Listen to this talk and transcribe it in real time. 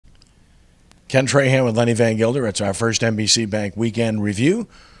Ken Trahan with Lenny Vangilder. It's our First NBC Bank Weekend Review,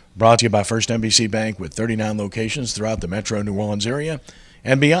 brought to you by First NBC Bank with 39 locations throughout the metro New Orleans area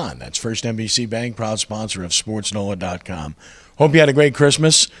and beyond. That's First NBC Bank, proud sponsor of SportsNOLA.com. Hope you had a great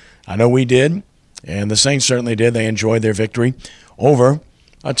Christmas. I know we did, and the Saints certainly did. They enjoyed their victory over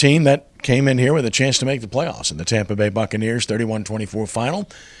a team that came in here with a chance to make the playoffs in the Tampa Bay Buccaneers 31-24 final.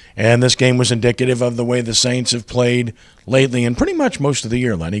 And this game was indicative of the way the Saints have played lately and pretty much most of the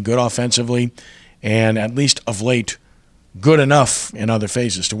year, Lenny. Good offensively and, at least of late, good enough in other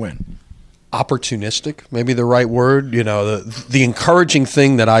phases to win. Opportunistic, maybe the right word. You know, the encouraging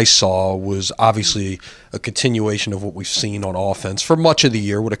thing that I saw was obviously a continuation of what we've seen on offense for much of the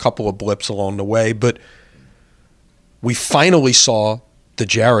year with a couple of blips along the way. But we finally saw the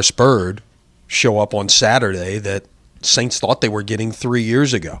Jairus Byrd show up on Saturday that Saints thought they were getting 3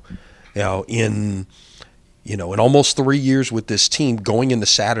 years ago. In almost 3 years with this team going into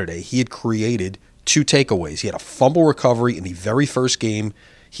Saturday, he had created 2 takeaways. He had a fumble recovery in the very first game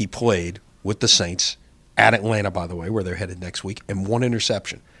he played with the Saints at Atlanta, by the way, where they're headed next week, and 1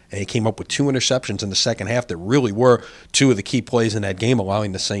 interception. And he came up with 2 interceptions in the second half that really were 2 of the key plays in that game,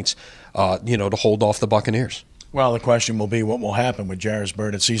 allowing the Saints, to hold off the Buccaneers. Well, the question will be what will happen with Jairus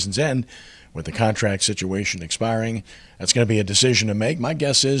Byrd at season's end with the contract situation expiring. That's going to be a decision to make. My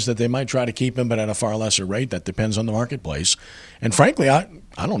guess is that they might try to keep him, but at a far lesser rate. That depends on the marketplace. And frankly, I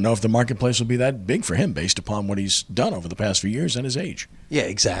don't know if the marketplace will be that big for him based upon what he's done over the past few years and his age. Yeah,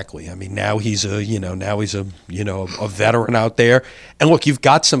 exactly. I mean, now he's a veteran out there. And look, you've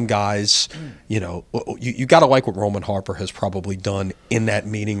got some guys, you got to like what Roman Harper has probably done in that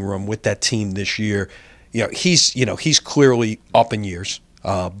meeting room with that team this year. He's clearly up in years,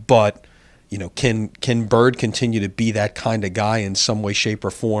 but can Byrd continue to be that kind of guy in some way, shape,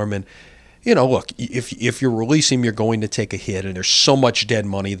 or form? And look, if you're releasing him, you're going to take a hit, and there's so much dead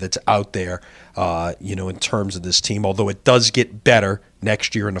money that's out there, in terms of this team. Although it does get better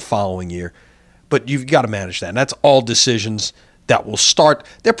next year and the following year, but you've got to manage that, and that's all decisions that will start.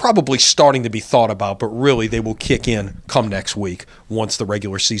 They're probably starting to be thought about, but really they will kick in come next week once the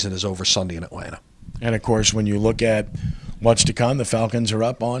regular season is over Sunday in Atlanta. And, of course, when you look at what's to come, the Falcons are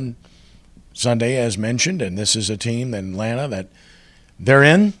up on Sunday, as mentioned, and this is a team in Atlanta that they're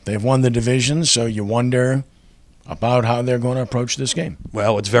in. They've won the division, so you wonder about how they're going to approach this game.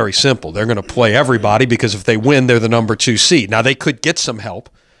 Well, it's very simple. They're going to play everybody because if they win, they're the number 2 seed. Now, they could get some help.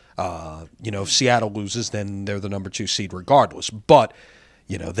 If Seattle loses, then they're the number 2 seed regardless. But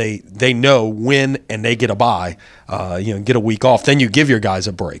they know win and they get a bye, get a week off. Then you give your guys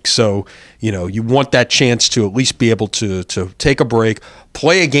a break. So, you want that chance to at least be able to take a break,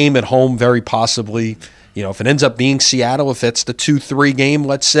 play a game at home very possibly. If it ends up being Seattle, if it's the 2-3 game,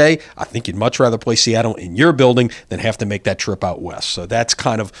 let's say, I think you'd much rather play Seattle in your building than have to make that trip out west. So that's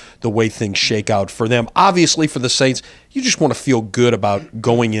kind of the way things shake out for them. Obviously, for the Saints, you just want to feel good about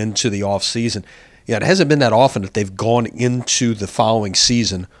going into the offseason. Yeah, it hasn't been that often that they've gone into the following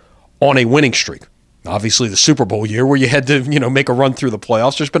season on a winning streak. Obviously, the Super Bowl year where you had to, make a run through the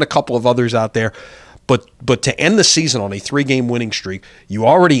playoffs. There's been a couple of others out there. But to end the season on a 3-game winning streak, you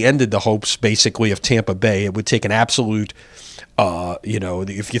already ended the hopes, basically, of Tampa Bay. It would take an absolute,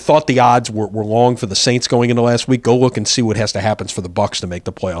 if you thought the odds were long for the Saints going into last week, go look and see what has to happen for the Bucs to make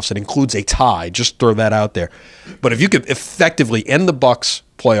the playoffs. It includes a tie. Just throw that out there. But if you could effectively end the Bucs'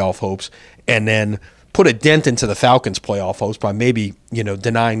 playoff hopes and then put a dent into the Falcons' playoff hopes by maybe,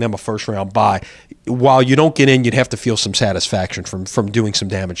 denying them a first-round bye, while you don't get in, you'd have to feel some satisfaction from doing some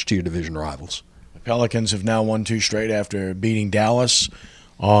damage to your division rivals. The Pelicans have now won 2 straight after beating Dallas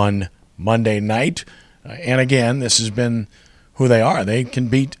on Monday night. And again, this has been who they are. They can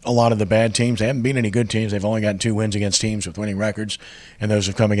beat a lot of the bad teams. They haven't beaten any good teams. They've only gotten 2 wins against teams with winning records, and those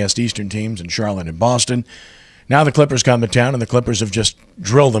have come against Eastern teams in Charlotte and Boston. Now the Clippers come to town, and the Clippers have just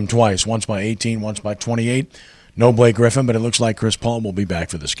drilled them twice, once by 18, once by 28. No Blake Griffin, but it looks like Chris Paul will be back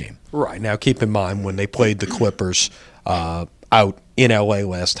for this game. Right. Now keep in mind, when they played the Clippers out in L.A.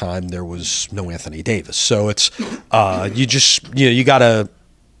 last time, there was no Anthony Davis. So it's you got to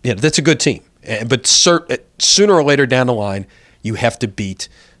that's a good team. But sooner or later down the line, you have to beat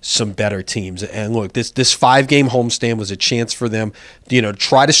some better teams. And look, this 5-game homestand was a chance for them, to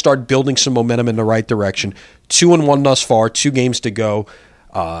try to start building some momentum in the right direction. 2-1 thus far, 2 games to go.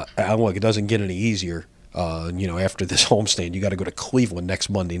 And look, it doesn't get any easier. After this homestand, you got to go to Cleveland next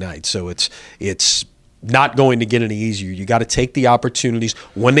Monday night. So it's not going to get any easier. You got to take the opportunities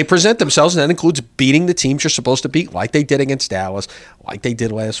when they present themselves, and that includes beating the teams you're supposed to beat, like they did against Dallas, like they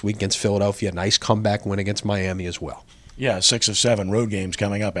did last week against Philadelphia. Nice comeback win against Miami as well. Yeah, 6 of 7 road games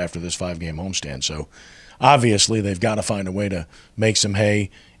coming up after this 5-game homestand. So obviously they've got to find a way to make some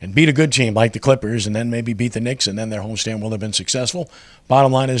hay and beat a good team like the Clippers and then maybe beat the Knicks, and then their homestand will have been successful.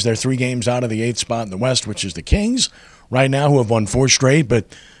 Bottom line is they're 3 games out of the 8th spot in the West, which is the Kings right now, who have won 4 straight, but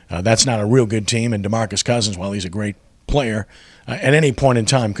that's not a real good team. And DeMarcus Cousins, while he's a great player, at any point in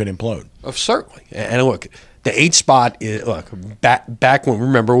time could implode. Oh, certainly. And look, the 8th spot is, look, back when,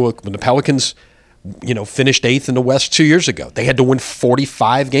 remember, when the Pelicans finished 8th in the West 2 years ago. They had to win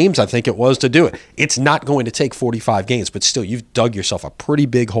 45 games, I think it was, to do it. It's not going to take 45 games, but still, you've dug yourself a pretty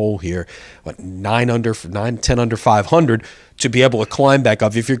big hole here, 10 under 500 to be able to climb back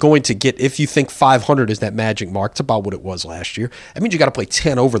up. If you think 500 is that magic mark, it's about what it was last year. That means you got to play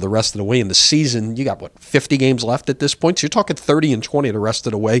 10 over the rest of the way in the season. You got, 50 games left at this point? So you're talking 30 and 20 the rest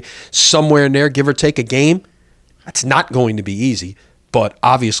of the way, somewhere in there, give or take a game. That's not going to be easy. But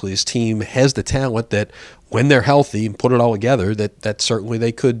obviously, his team has the talent that, when they're healthy and put it all together, that certainly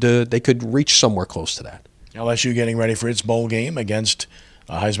they could reach somewhere close to that. LSU getting ready for its bowl game against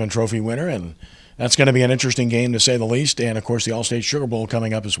a Heisman Trophy winner, and that's going to be an interesting game to say the least. And of course, the All-State Sugar Bowl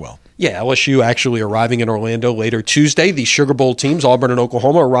coming up as well. Yeah, LSU actually arriving in Orlando later Tuesday. The Sugar Bowl teams, Auburn and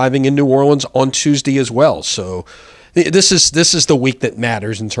Oklahoma, arriving in New Orleans on Tuesday as well. So this is the week that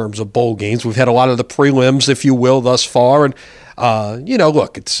matters in terms of bowl games. We've had a lot of the prelims, if you will, thus far, and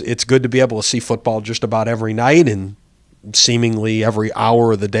look, it's good to be able to see football just about every night and seemingly every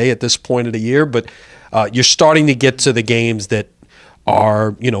hour of the day at this point of the year. But you're starting to get to the games that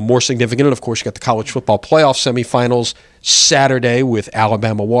are more significant. And of course, you got the college football playoff semifinals Saturday with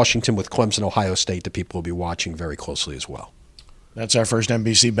Alabama, Washington, with Clemson, Ohio State that people will be watching very closely as well. That's our First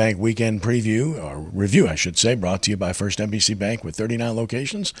NBC Bank weekend preview, or review, I should say, brought to you by First NBC Bank with 39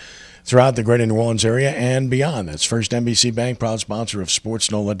 locations throughout the greater New Orleans area and beyond. That's First NBC Bank, proud sponsor of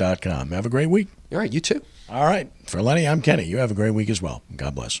SportsNOLA.com. Have a great week. All right, you too. All right. For Lenny, I'm Kenny. You have a great week as well.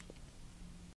 God bless.